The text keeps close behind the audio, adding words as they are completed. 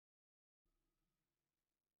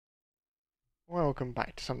Welcome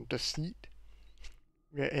back to some Deceit.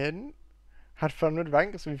 We're in. Had fun with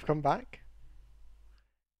ranks, we've come back.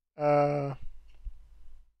 Yeah,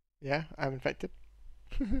 I'm infected.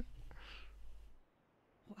 What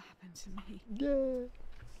happened to me? Yeah.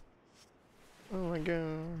 Oh my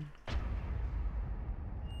god.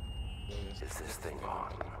 Is this thing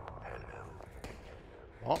on? Hello.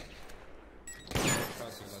 What?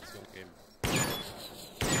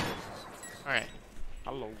 Alright.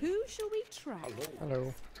 Hello. Who shall we try?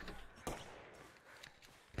 Hello.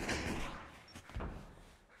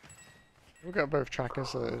 We've got both trackers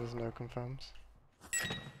so that there's no confirms.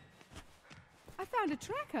 I found a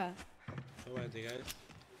tracker. So Andy, guys.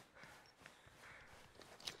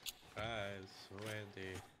 So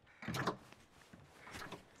Andy.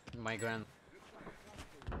 My grand.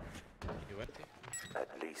 You Andy? At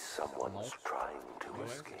least someone's trying to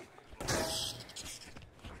escape.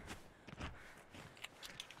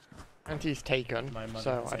 Auntie's taken,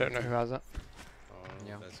 so I don't know who has it. Oh,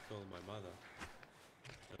 Yeah. that's cool. My mother.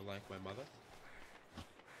 You like my mother?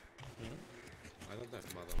 I don't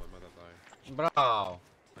have mother. My mother died. Bro.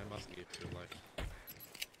 I must give you like.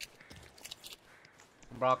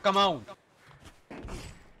 Bro, come on.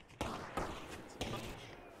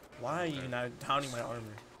 Why are you now downing my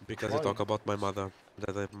armor? Because I talk about my mother.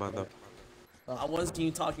 That I have mother. I wasn't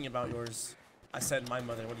even talking about yours. I said my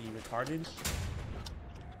mother. What are you, retarded?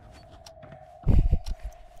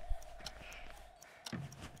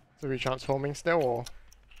 So we transforming still, or?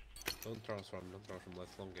 Don't transform.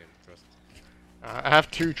 Let's long game first. I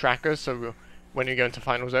have two trackers, so when you go into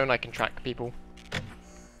final zone, I can track people.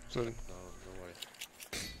 So No, don't worry.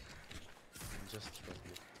 Just trust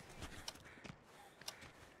me.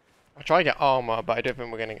 I'll try to get armor, but I don't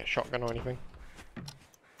think we're gonna get shotgun or anything.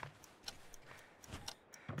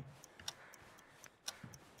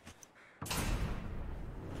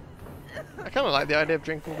 I kind of like the idea of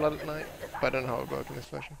drinking blood at night, but I don't know how it would work in this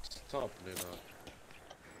version. Stop, Nina.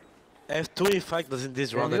 I have 2 infectors in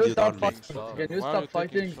this round Can and you you stop don't me. fighting? Can you stop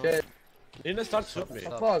fighting? Okay, Nina, start shoot me.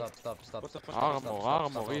 fuck. What the fuck?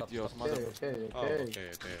 Armor, idiot, okay, Oh, okay.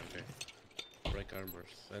 okay. Break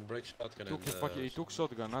armors. And break shotgun Took and he took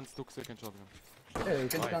shotgun, Hans took second shotgun. Yeah, you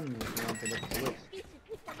can stun me if you want to look for it.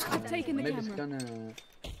 I've taken the Maybe it's camera. gonna...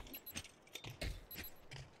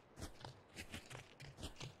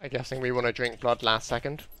 I'm guessing we want to drink blood last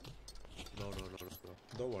second. No.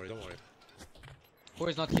 Don't worry. Who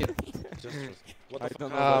is not here? Just trust. What I the don't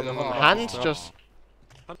fuck? know. Hands just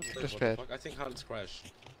Hans, what the disappeared. fuck? I think Hans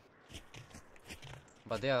crashed.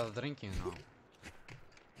 But they are drinking now.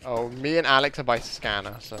 Oh, me and Alex are by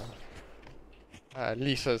scanner, so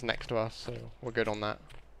Lisa's next to us, so we're good on that.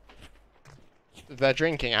 If they're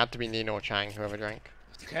drinking, it had to be Nina or Chang, whoever drank.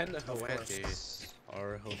 Can Hoeti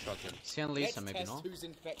or whole shotgun? Scan Lisa maybe, no?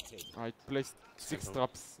 I placed 6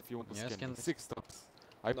 traps if you want to Yeah, scan. scan. 6 traps.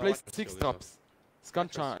 I No, placed I can 6 kill traps. Scan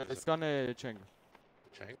I can scan Cheng.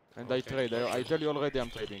 Chang? And I trade. I tell you already I'm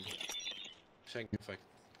trading. Chang infect.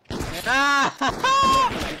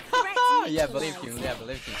 Yeah, believe you,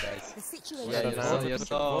 guys. Yeah, you're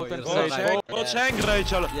so Vote Vote Chang,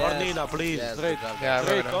 Rachel, or Yes. Nina, please. Yes, Trade. good job, Yeah, guys.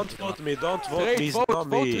 right. Don't vote me, don't vote Trade, me, it's vote, not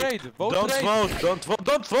me. trade, vote Don't trade. vote,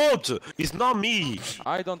 don't vote! It's not me!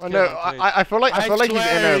 I don't Oh care. no, trade. I feel like I he's swear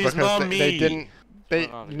Inno it's because not they me. didn't. Where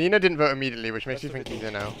are you? Nina didn't vote immediately, which makes you That's think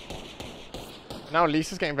what he's it Inno. Now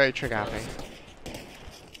Lisa's getting very trigger happy.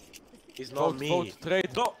 It's not Vote, me. vote, trade.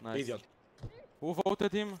 Don't, Nice. idiot. Who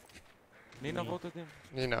voted him? Nina voted him?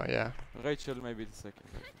 Nina, yeah. Rachel maybe the second.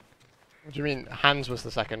 What do you mean? Hans was the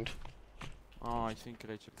second. Oh, I think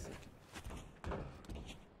Rachel the second.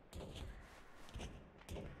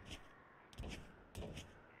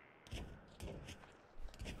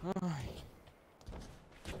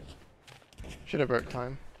 Should have broke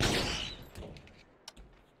time.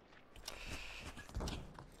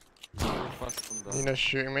 Fast on the... Nina's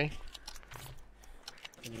shooting me.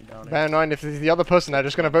 Can you down it? Bear in mind, if this is the other person, they're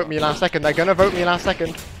just gonna vote me last second. They're gonna vote me last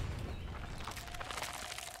second.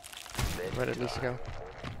 Where did Lisa go?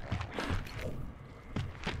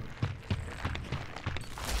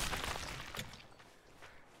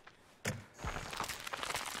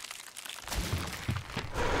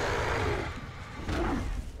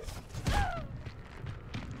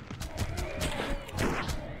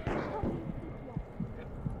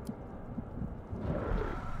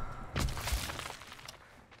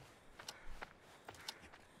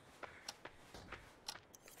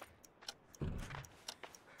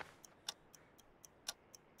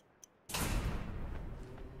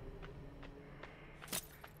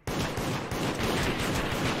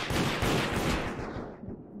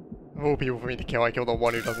 Of all people for me to kill, I kill the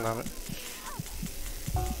one who doesn't have it.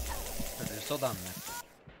 so dumb, man.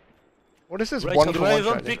 What is this Rachel, one for why one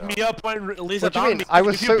don't strategy? pick me up when Lisa What do you down mean? I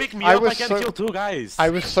was if so- you pick me I up, was I can so- kill 2 guys. I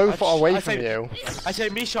was so far away I from say- you. I say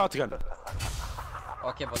me shotgun.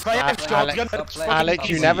 Okay, but If I have stop shotgun, playing- that's stop playing Alex,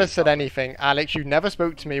 you PUBG. never said anything. Alex, you never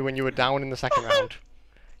spoke to me when you were down in the second round.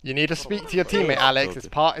 You need to speak to your teammate, Alex. It's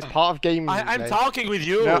part of game. I'm play. talking with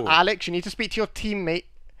you. No, Alex, you need to speak to your teammate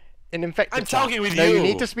in infected I'm chat. talking with no, you you.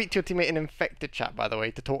 need to speak to your teammate in infected chat, by the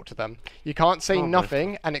way, to talk to them. You can't say Oh,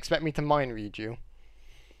 nothing and expect me to mind read you.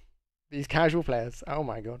 These casual players. Oh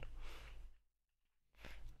my god.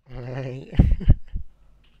 Right.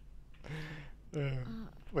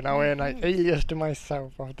 But now we're like alias to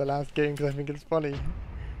myself after the last game because I think it's funny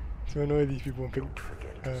to annoy these people and think. For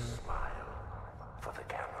the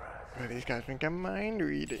camera. These guys think I'm mind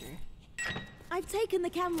reading. I've taken the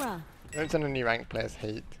camera. Don't send any ranked players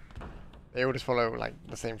hate. They all just follow like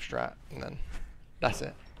the same strat and then that's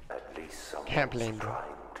it. At least someone's Can't blame them.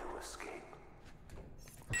 trying to escape.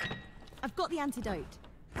 I've got the antidote.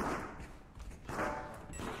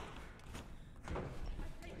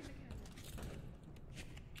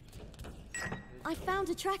 I found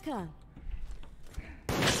a tracker.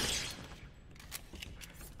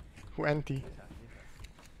 Who anti?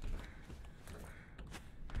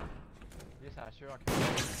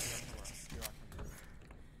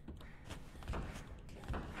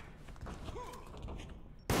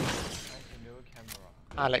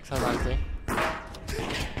 Alex, I'm anti.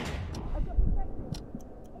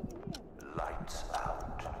 Lights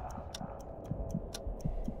out.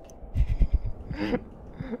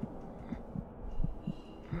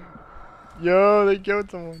 Yo, they killed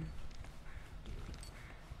someone.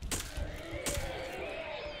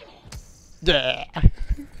 Yeah.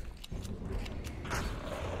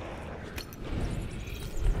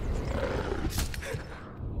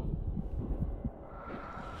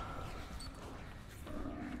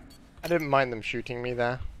 I didn't mind them shooting me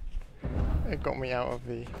there. It got me out of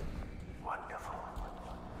the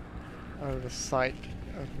sight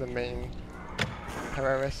of the main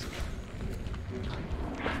terrorist.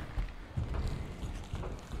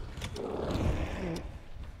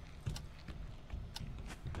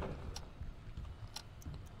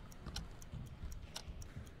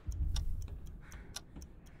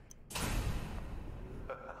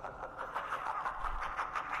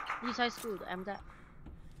 East High School, I'm that.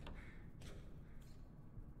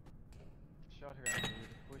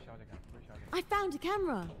 I found a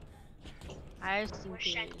camera. I think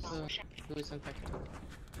it's Who is infected?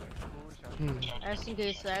 I think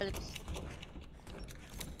it's Alex.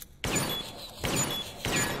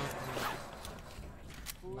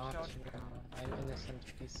 Not I'm innocent,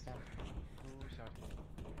 please stop.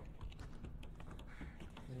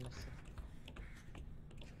 Innocent.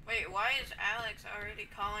 Wait, why is Alex already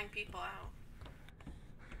calling people out?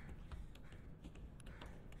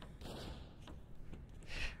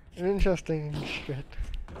 An interesting shit.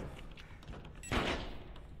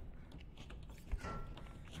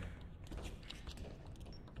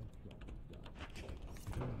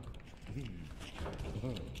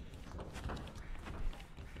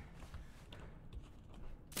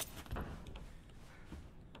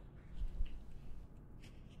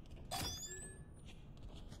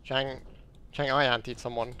 Chang, I antied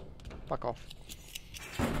someone. Fuck off.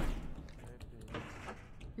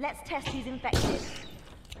 Let's test who's infected.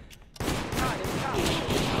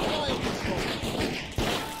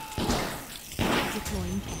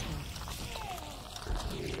 Deploying camera.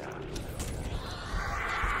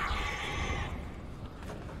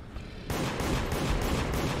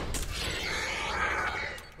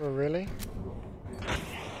 Oh, really?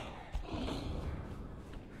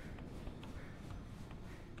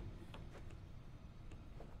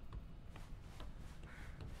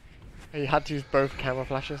 You had to use both camera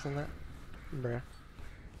flashes in that? Bruh.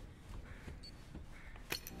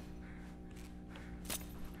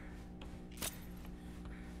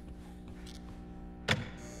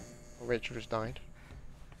 Rachel just died.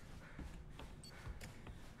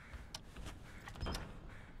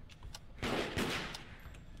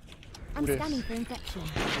 I'm This. scanning for infection.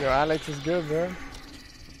 Yo, Alex is good, bro. Now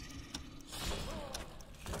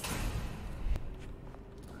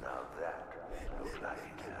that looked like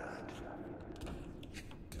it hurt.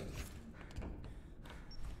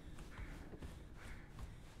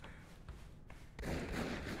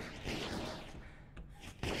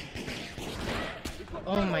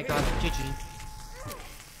 Oh my god, GG.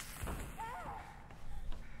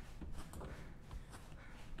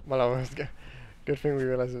 Well, I was good thing we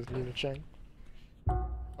realized it was Nina Cheng.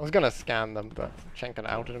 I was gonna scan them, but Cheng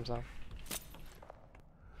kinda outed himself.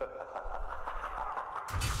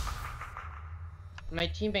 My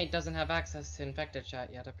teammate doesn't have access to infected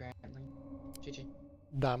chat yet, apparently. GG.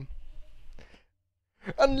 Damn.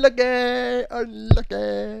 Unlucky!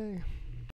 Unlucky!